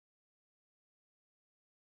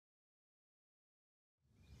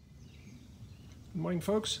Good morning,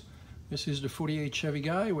 folks. This is the 48 Chevy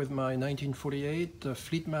guy with my 1948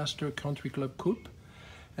 Fleetmaster Country Club Coupe,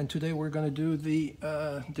 and today we're going to do the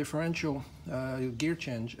differential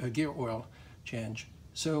gear oil change.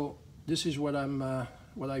 So this is what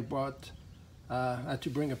I brought. I had to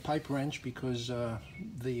bring a pipe wrench because the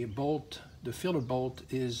filler bolt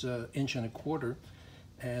is 1.25 inches,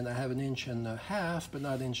 and I have 1.5 inches, but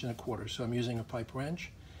not 1.25 inches. So I'm using a pipe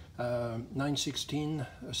wrench, 9/16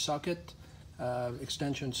 socket.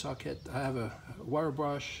 Extension socket. I have a wire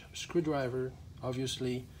brush, screwdriver,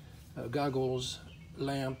 obviously, goggles,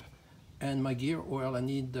 lamp, and my gear oil. I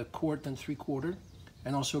need the 1 3/4,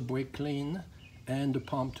 and also brake clean, and the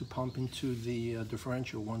pump to pump into the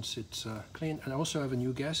differential once it's clean. And I also have a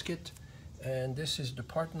new gasket, and this is the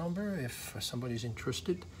part number if somebody's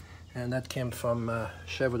interested, and that came from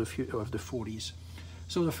Chevrolet of the 40s.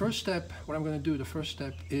 So the first step, what I'm going to do, the first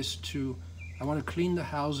step is I want to clean the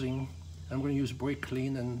housing. I'm going to use brake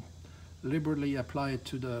clean and liberally apply it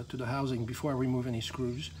to the housing before I remove any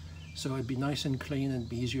screws, so it'd be nice and clean and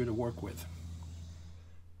be easier to work with.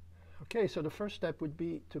 Okay, so the first step would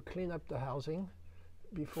be to clean up the housing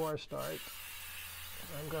before I start.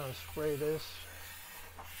 I'm going to spray this,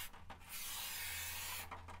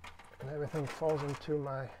 and everything falls into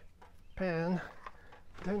my pan.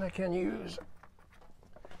 Then I can use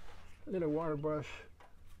a little water brush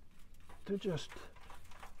to just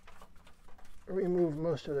remove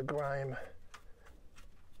most of the grime.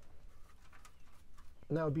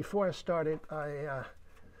 Now, before I started, I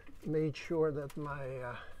made sure that my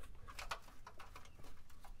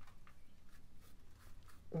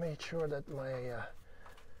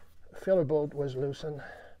filler bolt was loosened.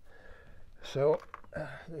 So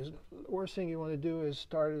the worst thing you want to do is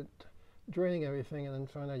start draining everything and then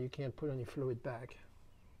find out you can't put any fluid back.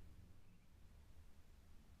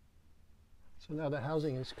 So now the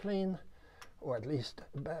housing is clean, or at least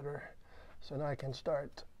better. So now I can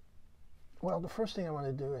start. Well, the first thing I want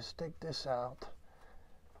to do is take this out.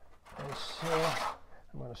 And so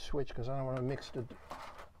I'm going to switch because I don't want to mix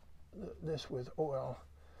this with oil.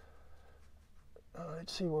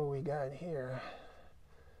 Let's see what we got here.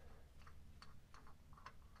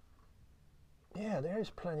 Yeah,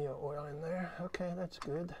 there's plenty of oil in there. Okay, that's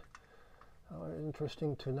good.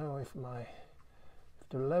 Interesting to know if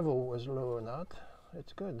the level was low or not.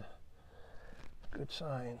 It's good. Good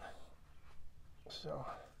sign. So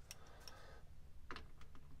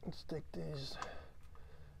let's take these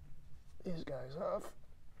guys off,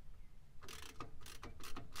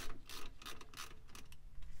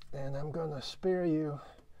 and I'm gonna spare you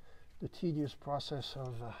the tedious process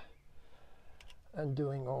of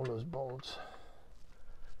undoing all those bolts.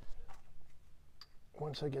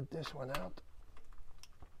 Once I get this one out,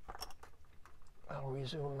 I'll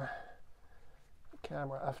resume the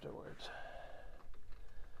camera afterwards.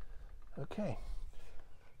 Okay,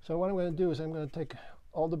 so what I'm going to do is I'm going to take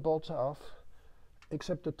all the bolts off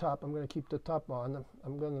except the top. I'm going to keep the top on.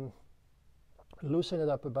 I'm going to loosen it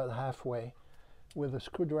up about halfway with a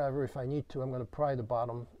screwdriver if I need to. I'm going to pry the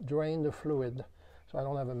bottom, drain the fluid so I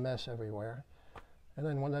don't have a mess everywhere. And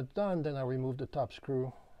then when that's done, then I'll remove the top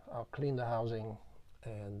screw, I'll clean the housing,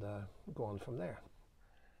 and go on from there.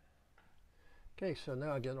 Okay, so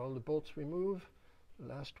now I get all the bolts removed. The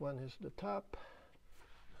last one is the top.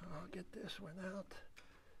 I'll get this one out.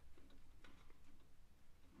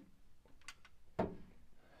 Okay,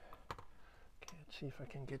 let's see if I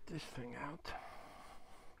can get this thing out.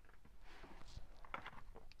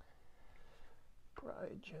 Pry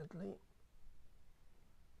it gently.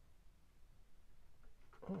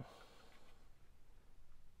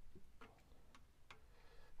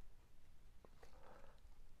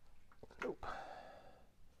 Nope.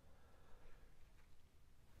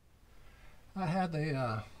 I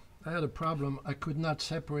had a problem. I could not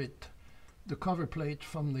separate the cover plate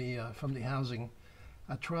from the housing.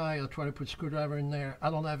 I'll try to put a screwdriver in there. I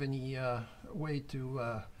don't have any way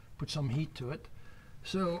to put some heat to it.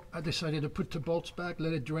 So I decided to put the bolts back,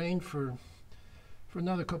 let it drain for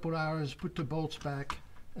another couple hours, put the bolts back,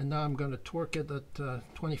 and now I'm going to torque it at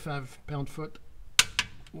 25 pound-foot.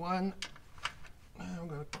 One, I'm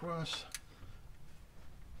going to cross.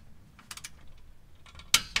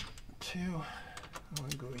 Two, I'm going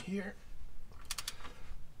to go here.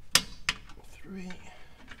 3,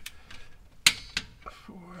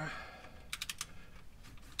 4,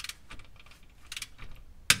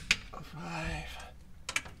 5,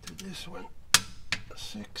 to this one,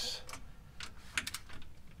 6,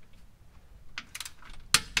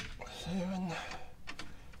 7.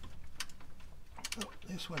 Oh,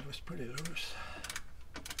 this one was pretty loose.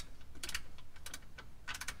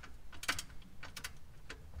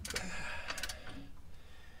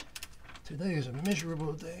 Today is a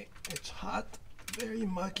miserable day. It's hot, very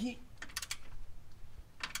muggy.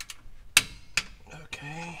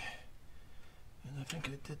 Okay, and I think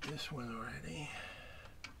I did this one already.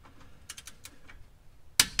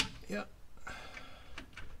 Yep.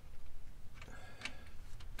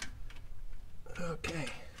 Okay,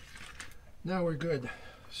 now we're good.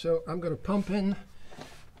 So I'm going to pump in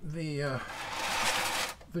the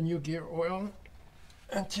new gear oil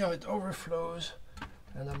until it overflows,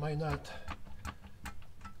 and I might not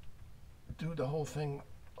do the whole thing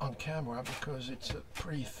on camera because it's a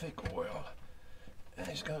pretty thick oil and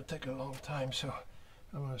it's going to take a long time. So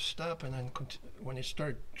I'm going to stop, and then when it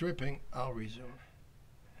starts dripping, I'll resume.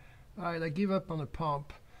 Alright, I give up on the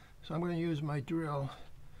pump, so I'm going to use my drill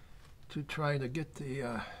to try to get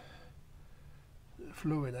the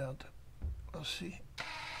fluid out. We'll see.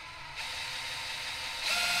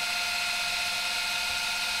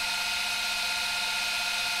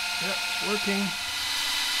 Yep, it's working.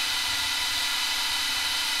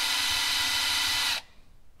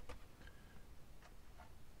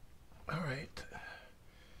 Alright,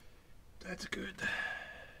 that's good.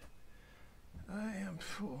 I am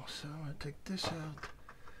full, so I'm going to take this out,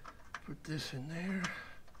 put this in there,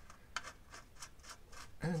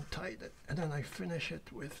 and tighten it, and then I finish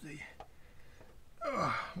it with the,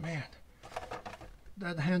 oh man,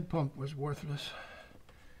 that hand pump was worthless,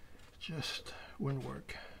 just wouldn't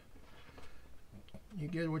work. You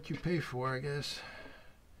get what you pay for, I guess,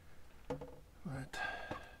 but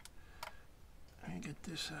let me get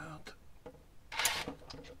this out.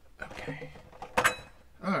 Okay,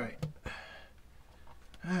 alright,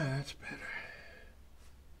 that's better.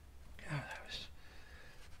 God, I was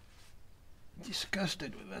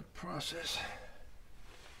disgusted with that process.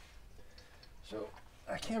 So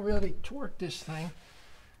I can't really torque this thing,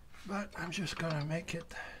 but I'm just gonna make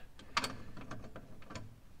it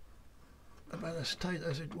about as tight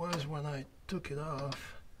as it was when I took it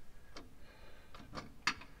off.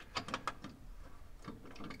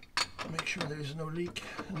 Make sure there's no leak,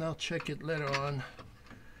 and I'll check it later on.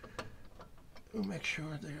 We'll make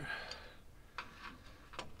sure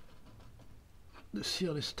the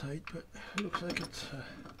seal is tight, but it looks like it's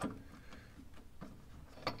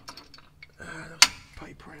those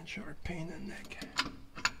pipe wrench are a pain in the neck.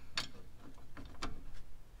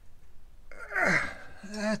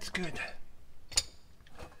 That's good.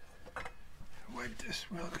 Wipe this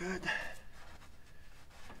real good.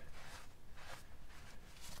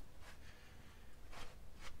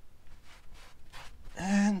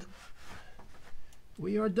 And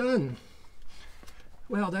we are done.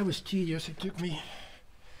 Well, that was tedious. It took me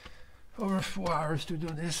over 4 hours to do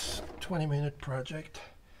this 20-minute project.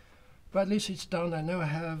 But at least it's done. I now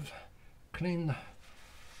have clean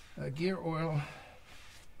gear oil,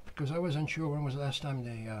 because I wasn't sure when was the last time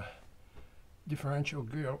the differential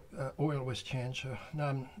gear oil was changed. So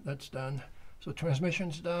now that's done. So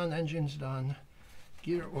transmission's done, engine's done,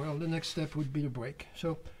 gear oil. The next step would be the brake.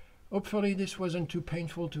 So hopefully this wasn't too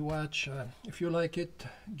painful to watch. If you like it,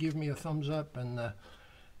 give me a thumbs up, and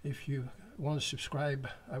if you want to subscribe,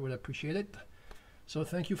 I would appreciate it. So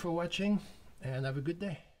thank you for watching, and have a good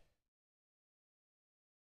day.